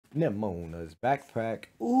Nemona's backpack.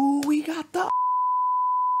 Ooh, we got the...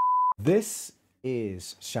 This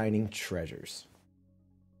is Shining Treasures.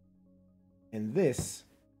 And this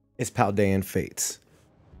is Paldean Fates.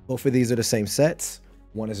 Both of these are the same sets.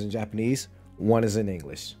 One is in Japanese, one is in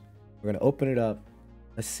English. We're going to open it up.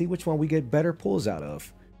 Let's see which one we get better pulls out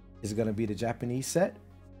of. Is it going to be the Japanese set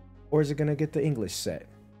or is it going to get the English set?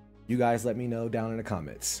 You guys let me know down in the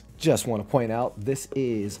comments. Just want to point out this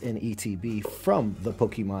is an ETB from the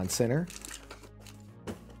Pokemon Center,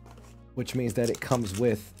 which means that it comes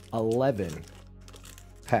with 11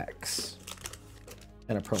 packs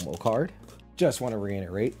and a promo card. Just want to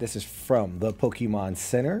reiterate, this is from the Pokemon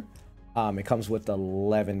Center. It comes with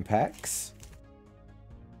 11 packs.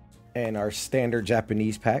 And our standard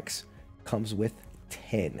Japanese packs comes with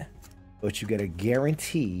 10. But you get a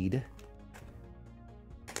guaranteed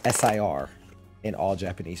SIR in all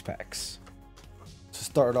Japanese packs. To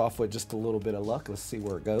start off with just a little bit of luck, let's see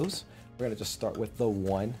where it goes. We're going to just start with the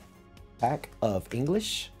one pack of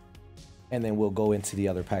English. And then we'll go into the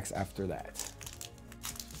other packs after that.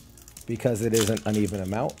 Because it is an uneven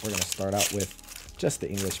amount, we're going to start out with just the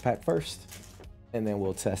English pack first, and then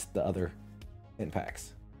we'll test the other 10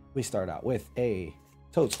 packs. We start out with a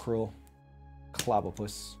Toadscruel,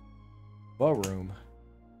 Clobbopus, Baroom,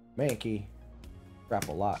 Mankey,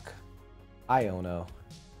 Grapple Lock, Iono,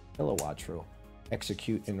 Kilowattrel,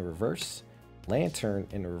 Execute in reverse, Lantern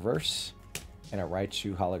in reverse, and a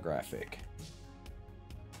Raichu holographic.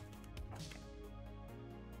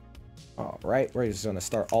 All right, we're just going to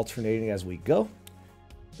start alternating as we go.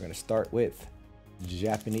 We're going to start with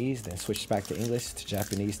Japanese, then switch back to English, to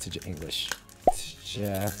Japanese, to English.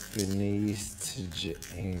 Japanese to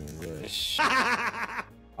English.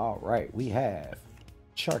 All right, we have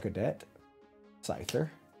Charcadet, Scyther,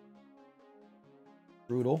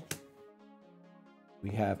 Brutal.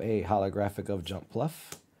 We have a holographic of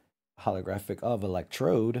Jumpluff, holographic of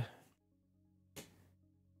Electrode.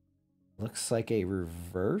 Looks like a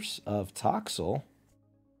reverse of Toxel.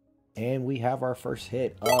 And we have our first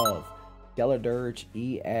hit of Geladirge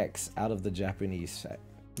EX out of the Japanese set.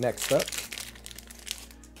 Next up,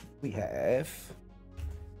 we have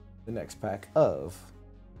the next pack of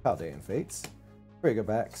Paldean Fates,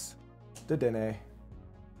 Frigabax, Dedenne,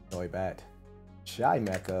 Noibat,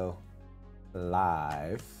 Chimecho,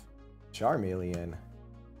 Live, Charmeleon,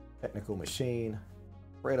 Technical Machine,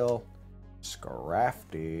 Riddle,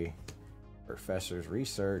 Scrafty, Professor's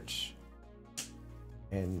Research,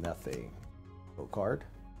 and nothing. Go card.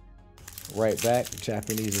 Right back,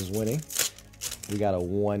 Japanese is winning. We got a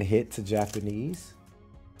one hit to Japanese,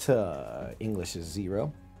 to English is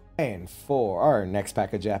 0. And for our next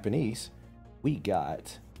pack of Japanese, we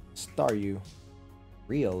got Staryu,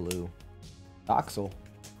 Riolu, Toxel,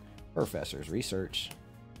 Professor's Research,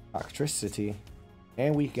 Toxtricity,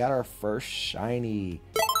 and we got our first shiny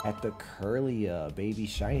at the Kirlia, baby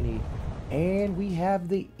shiny. And we have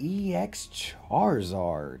the EX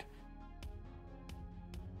Charizard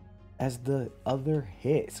as the other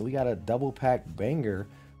hit. So we got a double pack banger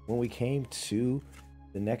when we came to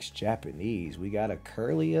the next Japanese. We got a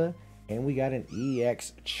Kirlia and we got an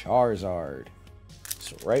EX Charizard.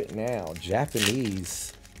 So right now,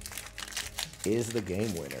 Japanese is the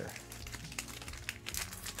game winner.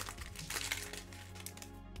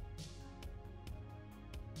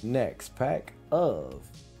 Next pack of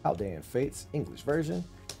Paldean Fates English version.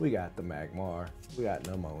 We got the Magmar, we got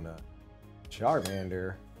Nemona,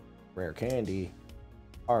 Charmander, Rare Candy,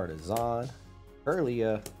 Artisan,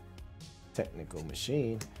 Kirlia, Technical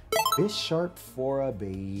Machine, Bisharp for a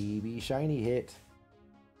baby shiny hit,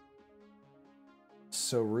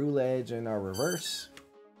 Ceruledge in our reverse,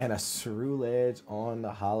 and a Ceruledge on the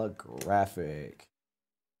holographic.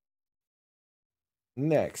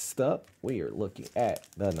 Next up, we are looking at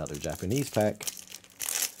another Japanese pack.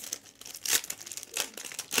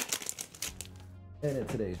 And in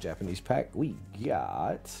today's Japanese pack, we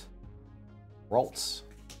got Ralts,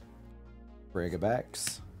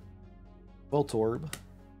 Frigabax, Voltorb,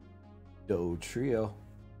 Dodrio,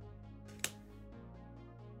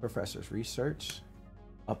 Professor's Research,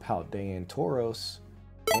 a Paldean Tauros,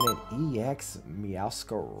 and an EX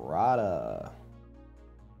Meowscarada.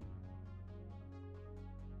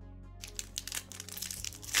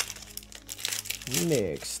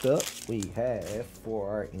 Next up, we have for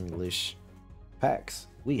our English packs,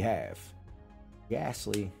 we have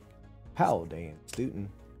Ghastly, Paldean Student,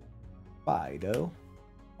 Fido,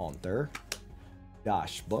 Haunter,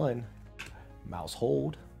 Dash Bun,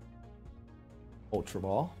 Mousehold, Ultra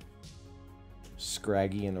Ball,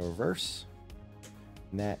 Scraggy in the reverse,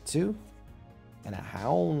 Nat 2, and a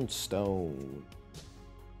Houndstone.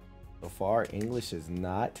 So far, English has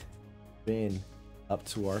not been up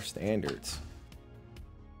to our standards.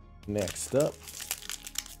 Next up,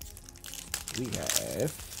 we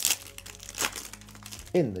have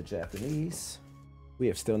in the Japanese, we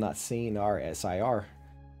have still not seen our SIR.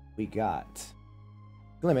 We got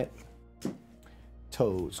Limit,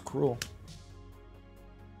 Toes Cruel,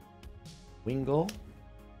 Wingle,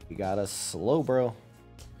 we got a Slowbro,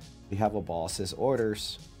 we have a Boss's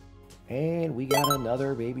Orders, and we got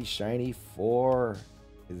another baby shiny for,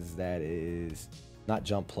 that is not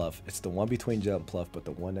Jump Pluff, it's the one between Jump Pluff, but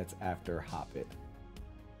the one that's after Hoppit.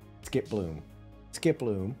 Skip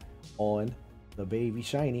Bloom on the baby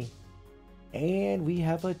shiny. And we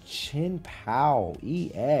have a Chin Pow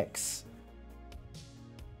EX.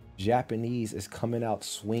 Japanese is coming out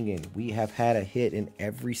swinging. We have had a hit in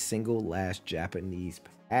every single last Japanese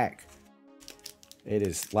pack. It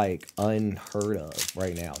is like unheard of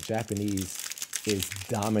right now. Japanese is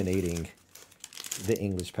dominating the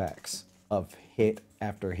English packs of hit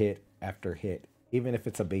after hit after hit, even if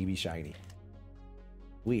it's a baby shiny.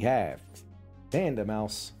 We have Panda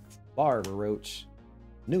Mouse, Barber Roach,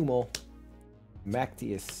 Numel,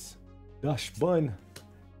 Mactius, Dush Bun,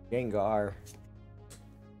 Gengar,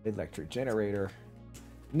 Electric Generator,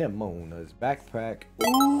 Nemona's Backpack.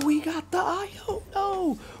 Ooh, we got the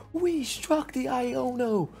Iono! We struck the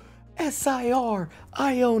Iono! SIR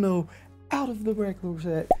Iono out of the regular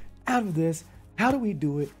set, out of this. How do we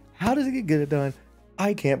do it? How does it get it done?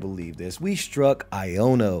 I can't believe this. We struck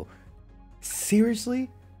Iono. Seriously?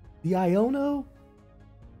 The Iono?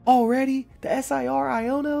 Already? The SIR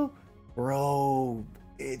Iono? Bro,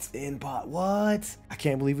 it's in pot. What? I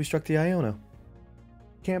can't believe we struck the Iono.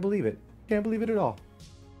 Can't believe it. Can't believe it at all.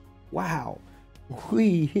 Wow.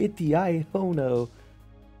 We hit the Iono.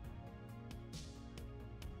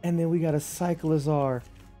 And then we got a Cyclizar.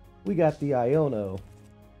 We got the Iono.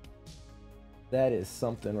 That is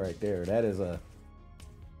something right there. That is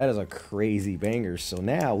a crazy banger. So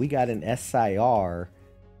now we got an SIR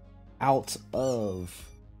out of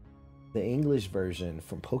the English version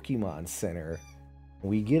from Pokemon Center.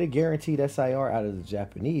 We get a guaranteed SIR out of the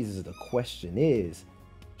Japanese. The question is,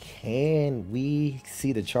 can we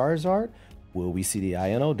see the Charizard? Will we see the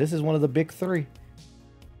Iono? This is one of the big three.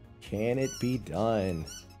 Can it be done?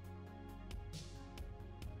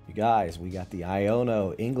 You guys, we got the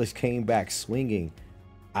Iono. English came back swinging.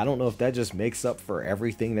 I don't know if that just makes up for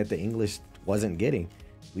everything that the English wasn't getting.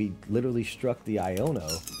 We literally struck the Iono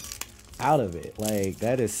out of it. Like,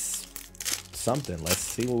 that is something. Let's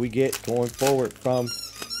see what we get going forward from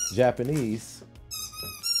Japanese.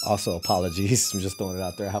 Also, apologies. I'm just throwing it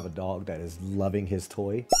out there. I have a dog that is loving his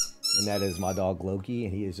toy, and that is my dog Loki,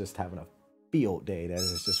 and he is just having a field day. That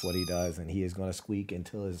is just what he does, and he is going to squeak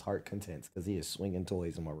until his heart contents because he is swinging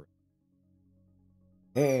toys in my room.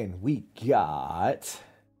 And we got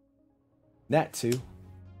Natu,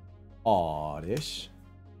 Oddish,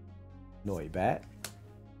 Noibat,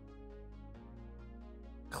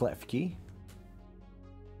 Klefki,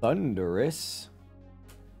 Thundurus,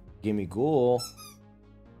 Gimme Ghoul,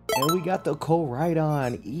 and we got the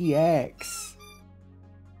Koraidon EX.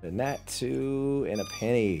 The Natu and a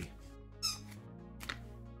penny.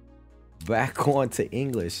 Back on to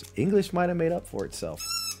English. English might have made up for itself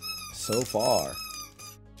so far.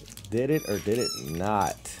 Did it or did it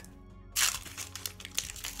not?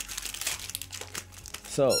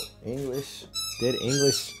 So, English. Did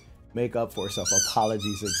English make up for itself?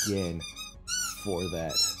 Apologies again for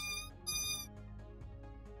that.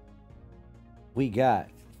 We got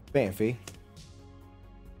Banffy,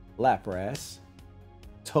 Lapras,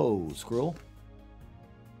 Toedscruel,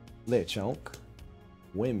 Lechonk,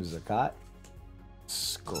 Whimsicott,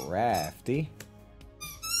 Scrafty,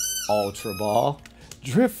 Ultra Ball,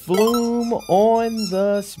 Drifloom on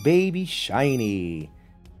the baby shiny,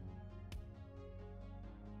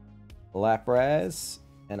 Lapras,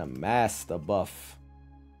 and a Master Buff.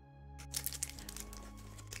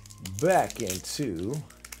 Back into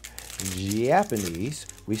Japanese,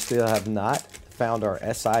 we still have not found our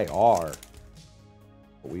SIR.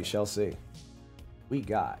 But we shall see. We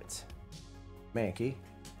got Mankey,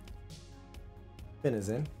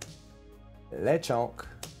 Finizen, Lechonk,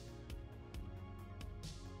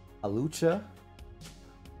 Alucha,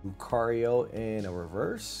 Lucario in a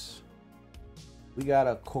reverse. We got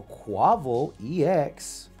a Quaquaval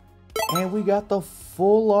EX, and we got the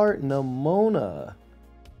full art Nemona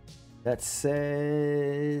that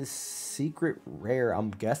says secret rare. I'm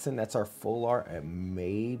guessing that's our full art and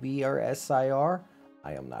maybe our SIR.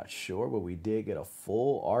 I am not sure, but we did get a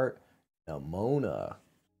full art Nemona.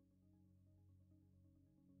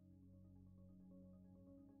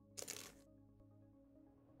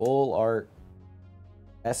 full art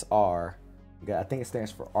SR. I think it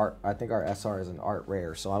stands for art. I think our SR is an art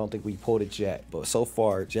rare, so I don't think we pulled it yet. But so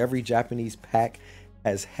far, every Japanese pack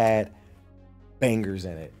has had bangers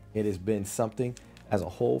in it. It has been something as a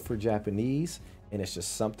whole for Japanese, and it's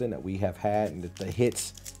just something that we have had, and the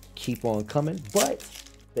hits keep on coming. But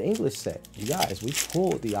the English set, you guys, we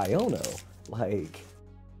pulled the Iono. Like,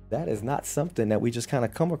 that is not something that we just kind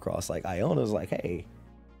of come across. Like, Iono's like, hey,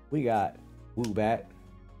 we got Woobat,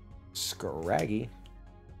 Scraggy,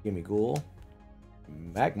 Gimme Ghoul,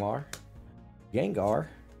 Magmar, Gengar,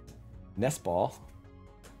 Nestball,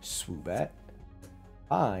 Swoobat,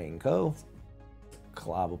 Pineco,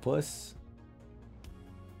 Clobbopus,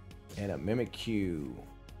 and a Mimikyu.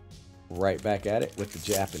 Right back at it with the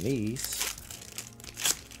Japanese.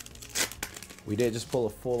 We did just pull a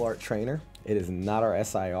full art trainer. It is not our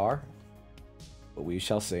SIR, but we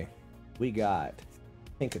shall see. We got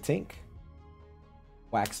Tinkatink,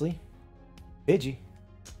 Waxley, Pidgey,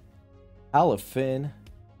 Palafin,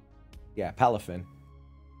 Palafin,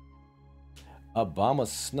 Obama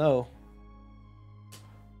Snow,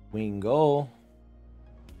 Wingull,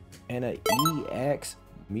 and a EX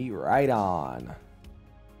Miraidon.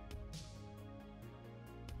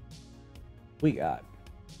 We got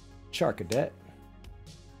Charcadet,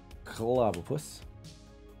 Clobbopus,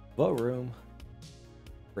 Buroom,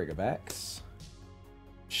 Brigabax,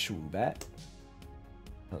 Swoobat,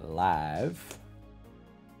 Live,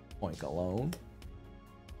 Oinkalone,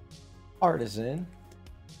 Artisan,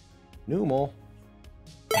 Numel,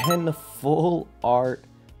 and the full art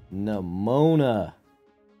Nemona.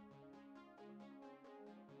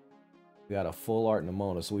 We got a full art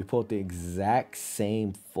Nemona, so we pulled the exact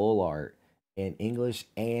same full art in English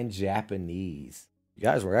and Japanese. You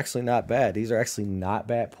guys, were actually not bad. These are actually not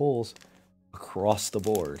bad pulls across the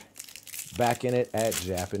board. Back in it at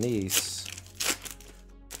Japanese.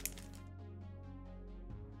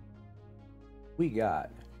 We got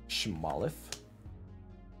Schmoliff,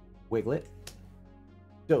 Wiglet,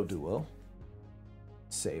 Doduo,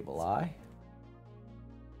 Sableye.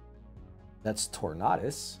 That's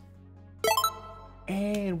Tornadus.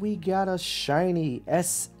 And we got a shiny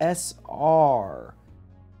SSR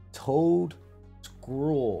Toad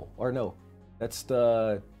Scroll. Or no, that's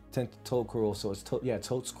the 10th Toad Cruel. So it's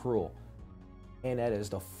Toad Scroll. And that is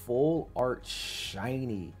the full art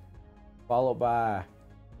shiny. Followed by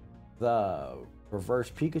the reverse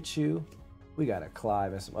Pikachu. We got a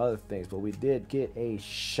Clive and some other things. But we did get a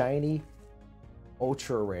shiny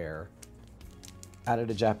ultra rare out of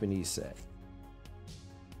the Japanese set.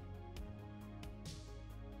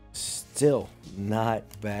 Still not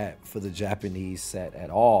bad for the Japanese set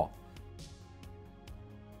at all.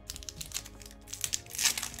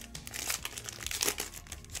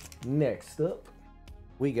 Next up,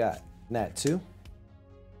 we got Natu,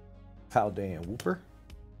 Paldean Wooper,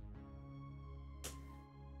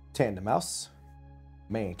 Tandemaus,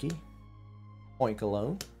 Mankey,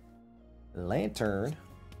 Oinkalone, Lantern,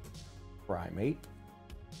 Primate,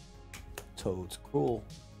 Toad's Cruel,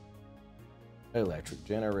 Electric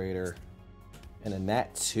Generator, and a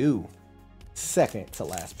Natu. Second to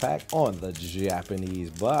last pack on the Japanese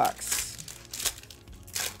box.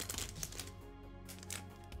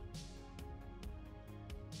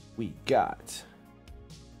 We got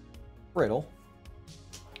Brittle,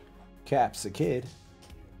 Capsakid,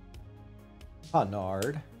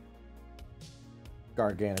 Honard,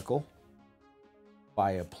 Garganical,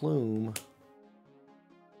 Vileplume,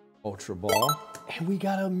 Ultra Ball, and we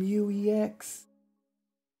got a Mew EX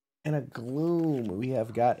and a Gloom. We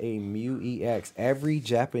have got a Mew EX. Every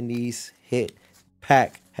Japanese hit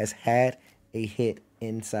pack has had a hit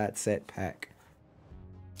inside set pack.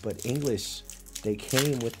 But English, they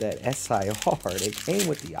came with that SIR. They came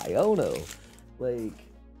with the Iono. Like,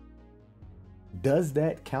 does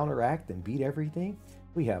that counteract and beat everything?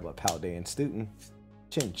 We have a Paldean Student,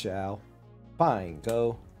 Chinchou,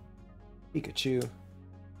 Pineco, Pikachu,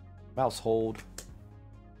 Mousehold,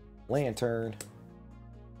 Lantern,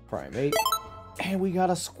 Primate, and we got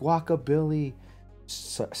a Squawkabilly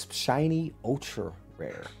shiny ultra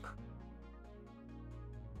rare,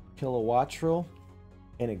 Kilowattrel,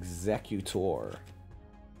 and Executor.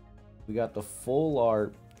 We got the full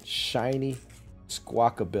art shiny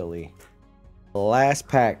Squawkabilly. Last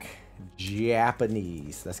pack,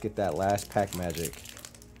 Japanese. Let's get that last pack magic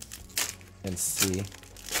and see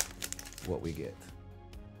what we get.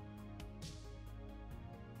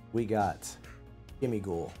 We got Gimme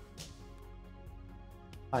Ghoul,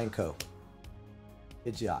 Pineco,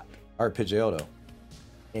 Pidgeotto,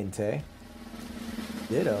 Entei,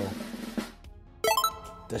 Ditto,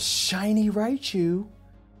 the shiny Raichu,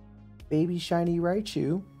 Baby Shiny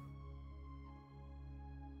Raichu.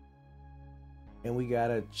 And we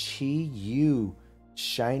got a Chi-Yu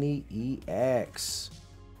Shiny EX.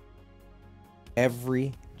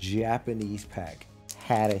 Every Japanese pack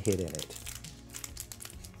had a hit in it.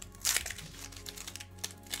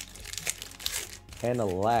 And the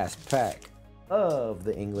last pack of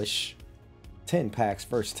the English 10 packs,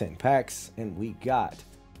 first 10 packs. And we got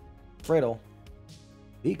Friddle,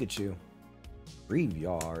 Pikachu,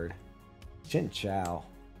 Graveyard, Chinchou,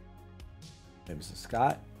 Emerson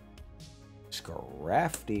Scott,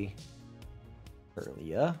 Scrafty,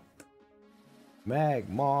 Perlia,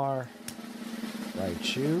 Magmar,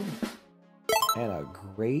 Raichu, and a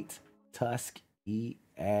Great Tusk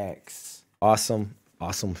EX. Awesome,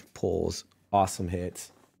 awesome pulls, awesome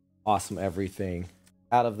hits, awesome everything.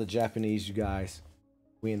 Out of the Japanese, you guys,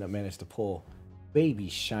 we end up managed to pull Baby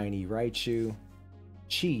Shiny Raichu,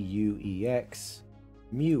 Chi-Yu EX,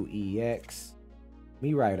 Mew EX,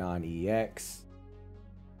 Miraidon EX.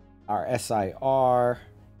 Our SIR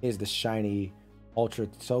is the Shiny Ultra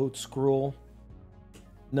Toedscruel,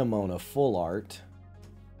 Nemona Full Art,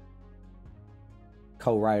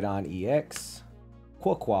 Koraidon EX,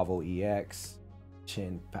 Quaquaval EX,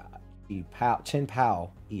 Chinpao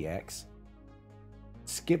EX,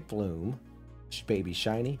 Skiploom Baby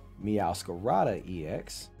Shiny, Meowscarada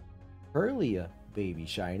EX, Perlia Baby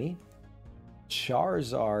Shiny,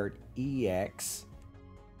 Charizard EX,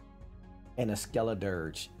 and a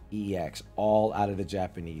Skeledirge EX, all out of the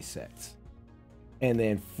Japanese sets. And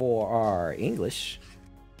then for our English,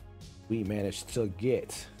 we managed to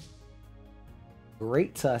get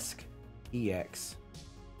Great Tusk EX,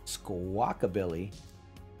 Squawkabilly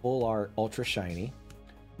Full Art Ultra Shiny,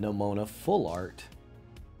 Nemona Full Art,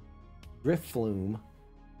 Drifloon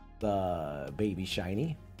the Baby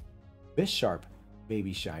Shiny, Bisharp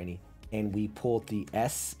Baby Shiny, and we pulled the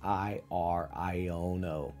SIR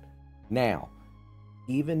Iono. Now,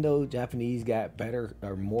 even though Japanese got better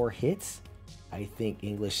or more hits, I think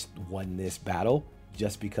English won this battle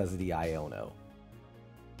just because of the Iono.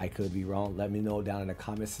 I could be wrong. Let me know down in the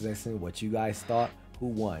comments section what you guys thought. Who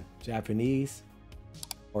won, Japanese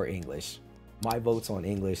or English? My vote's on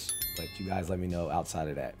English, but you guys let me know outside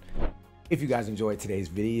of that. If you guys enjoyed today's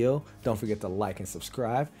video, don't forget to like and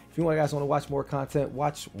subscribe. If you guys want to watch more content,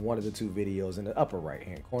 watch one of the two videos in the upper right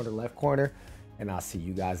hand corner, left corner, and I'll see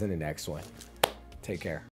you guys in the next one. Take care.